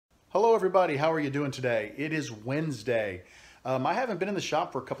Hello everybody, how are you doing today? It is Wednesday. I haven't been in the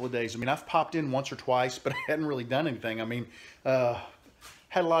shop for a couple of days. I mean, I've popped in once or twice, but I hadn't really done anything. I mean, had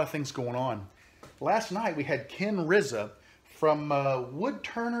a lot of things going on. Last night we had Ken Rizza from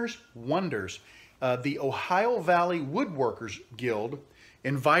Woodturners Wonders. The Ohio Valley Woodworkers Guild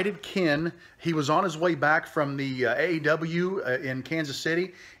invited Ken. He was on his way back from the AEW in Kansas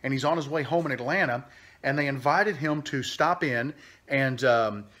City, and he's on his way home in Atlanta, and they invited him to stop in,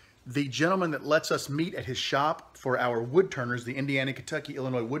 and the gentleman that lets us meet at his shop for our woodturners, the Indiana, Kentucky,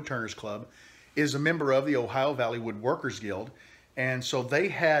 Illinois Woodturners Club, is a member of the Ohio Valley Woodworkers Guild. And so they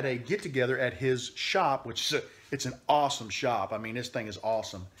had a get-together at his shop, which is it's an awesome shop. I mean, this thing is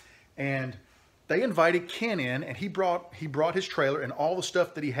awesome. And they invited Ken in, and he brought his trailer and all the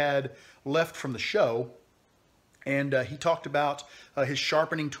stuff that he had left from the show. And he talked about his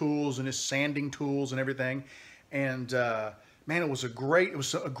sharpening tools and his sanding tools and everything. And man, it was a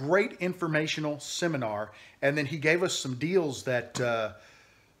great informational seminar. And then he gave us some deals that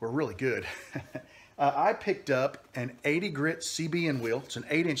were really good. I picked up an 80 grit CBN wheel. It's an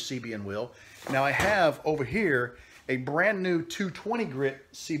 8-inch CBN wheel. Now I have over here a brand new 220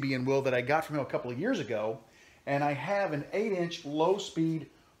 grit CBN wheel that I got from him a couple of years ago. And I have an 8-inch low speed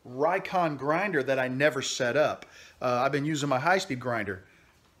Ricon grinder that I never set up. I've been using my high-speed grinder.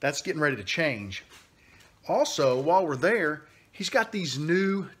 That's getting ready to change. Also, while we're there, he's got these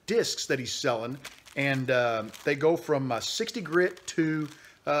new discs that he's selling, and they go from 60 grit to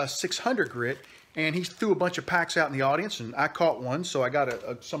 600 grit, and he threw a bunch of packs out in the audience, and I caught one, so I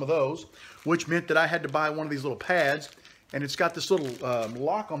got some of those, which meant that I had to buy one of these little pads, and it's got this little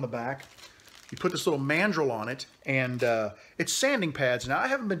lock on the back. You put this little mandrel on it, and it's sanding pads. Now, I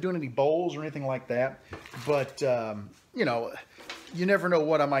haven't been doing any bowls or anything like that, but, you know, you never know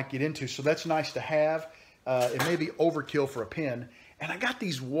what I might get into, so that's nice to have. It may be overkill for a pen. And I got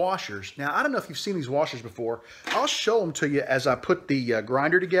these washers. Now, I don't know if you've seen these washers before. I'll show them to you as I put the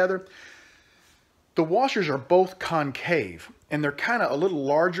grinder together. The washers are both concave, and they're kind of a little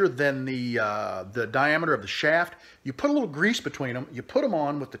larger than the diameter of the shaft. You put a little grease between them. You put them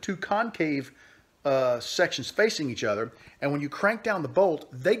on with the two concave sections facing each other, and when you crank down the bolt,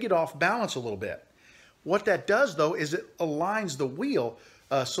 they get off balance a little bit. What that does, though, is it aligns the wheel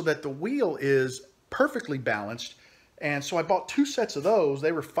so that the wheel is perfectly balanced. And so I bought 2 sets of those.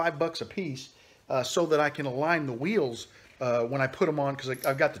 They were $5 a piece, so that I can align the wheels when I put them on, because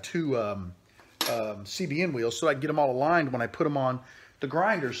I've got the 2 CBN wheels, so I can get them all aligned when I put them on the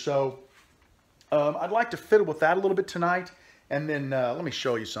grinder. So I'd like to fiddle with that a little bit tonight, and then let me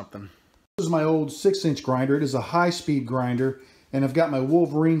show you something. This is my old 6-inch grinder. It is a high-speed grinder, and I've got my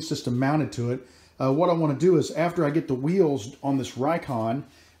Wolverine system mounted to it. What I want to do is, after I get the wheels on this Ricon,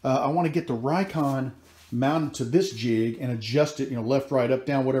 I want to get the Ricon mounted to this jig and adjust it, you know, left, right, up,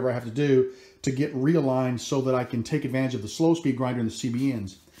 down, whatever I have to do to get realigned so that I can take advantage of the slow speed grinder and the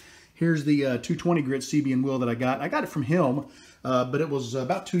CBNs. Here's the 220 grit CBN wheel that I got. I got it from him, but it was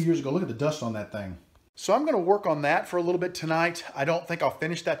about 2 years ago. Look at the dust on that thing. So I'm going to work on that for a little bit tonight. I don't think I'll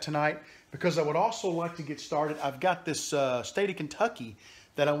finish that tonight because I would also like to get started. I've got this state of Kentucky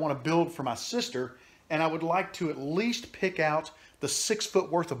that I want to build for my sister, and I would like to at least pick out the 6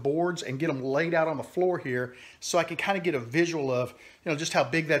 foot worth of boards and get them laid out on the floor here so I can kind of get a visual of, you know, just how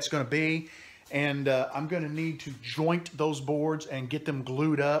big that's going to be. And I'm going to need to joint those boards and get them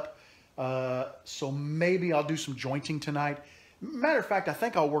glued up. So maybe I'll do some jointing tonight. Matter of fact, I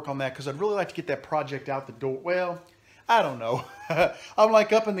think I'll work on that because I'd really like to get that project out the door. Well, I don't know. I'm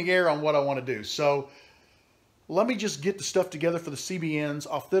like up in the air on what I want to do. So let me just get the stuff together for the CBNs.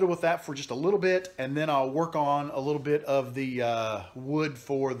 I'll fiddle with that for just a little bit, and then I'll work on a little bit of the wood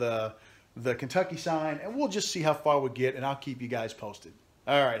for the Kentucky sign, and we'll just see how far we get, and I'll keep you guys posted.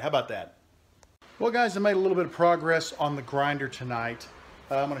 All right, how about that? Well, guys, I made a little bit of progress on the grinder tonight.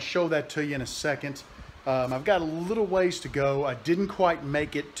 I'm going to show that to you in a second. I've got a little ways to go. I didn't quite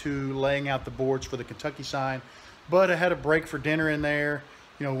make it to laying out the boards for the Kentucky sign, but I had a break for dinner in there.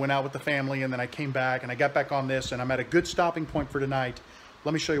 You know, went out with the family, and then I came back and I got back on this, and I'm at a good stopping point for tonight.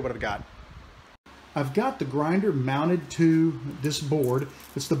 Let me show you what I've got. I've got the grinder mounted to this board.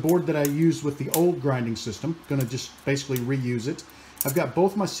 It's the board that I used with the old grinding system. Gonna just basically reuse it. I've got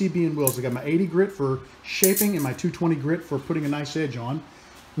both my CBN wheels. I got my 80 grit for shaping and my 220 grit for putting a nice edge on.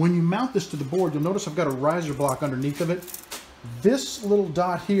 When you mount this to the board, you'll notice I've got a riser block underneath of it. This little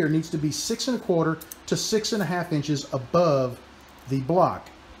dot here needs to be 6 1/4 to 6 1/2 inches above the block.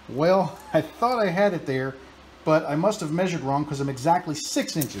 Well, I thought I had it there, but I must have measured wrong because I'm exactly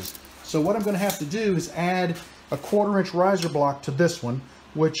 6 inches. So what I'm going to have to do is add a 1/4 inch riser block to this one,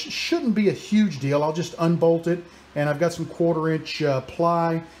 which shouldn't be a huge deal. I'll just unbolt it, and I've got some 1/4-inch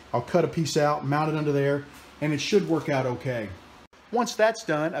ply. I'll cut a piece out, mount it under there, and it should work out okay. Once that's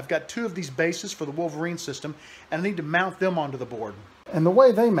done, I've got 2 of these bases for the Wolverine system, and I need to mount them onto the board. And the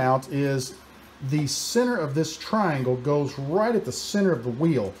way they mount is the center of this triangle goes right at the center of the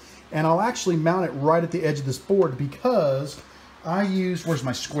wheel. And I'll actually mount it right at the edge of this board because I used, where's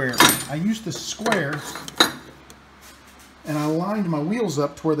my square? I used this square and I lined my wheels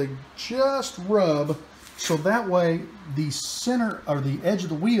up to where they just rub, so that way the center or the edge of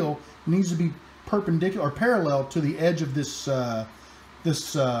the wheel needs to be perpendicular or parallel to the edge of this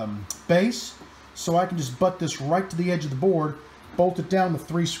base, so I can just butt this right to the edge of the board, bolt it down with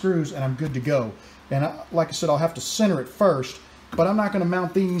 3 screws, and I'm good to go. And like I said, I'll have to center it first, but I'm not going to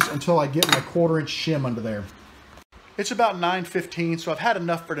mount these until I get my 1/4-inch shim under there. It's about 9:15, so I've had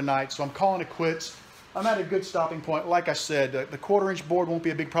enough for tonight, so I'm calling it quits. I'm at a good stopping point. Like I said, the 1/4-inch board won't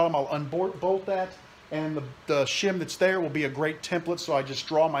be a big problem. I'll unbolt that, and the shim that's there will be a great template, so I just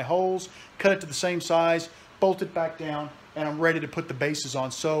draw my holes, cut it to the same size, bolt it back down, and I'm ready to put the bases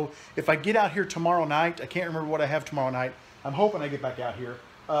on. So if I get out here tomorrow night, I can't remember what I have tomorrow night. I'm hoping I get back out here.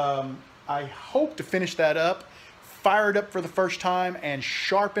 I hope to finish that up, fire it up for the first time, and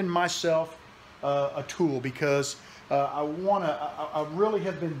sharpen myself a tool, because I really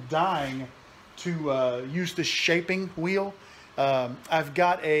have been dying to use this shaping wheel. I've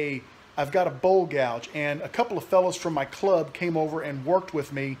got a bowl gouge, and a couple of fellows from my club came over and worked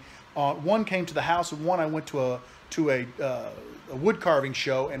with me. One came to the house, and one I went to a wood carving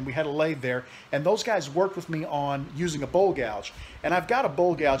show, and we had a lathe there, and those guys worked with me on using a bowl gouge. And I've got a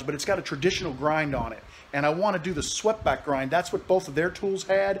bowl gouge, but it's got a traditional grind on it, and I want to do the swept back grind. That's what both of their tools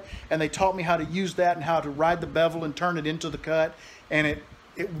had, and they taught me how to use that and how to ride the bevel and turn it into the cut, and it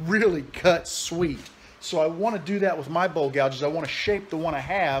really cuts sweet. So I want to do that with my bowl gouges. I want to shape the one I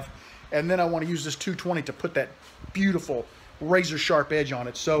have, and then I want to use this 220 to put that beautiful razor sharp edge on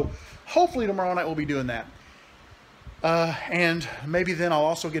it. So hopefully tomorrow night we'll be doing that. And maybe then I'll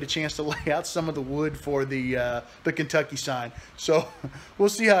also get a chance to lay out some of the wood for the Kentucky sign. So we'll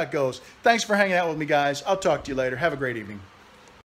see how it goes. Thanks for hanging out with me, guys. I'll talk to you later. Have a great evening.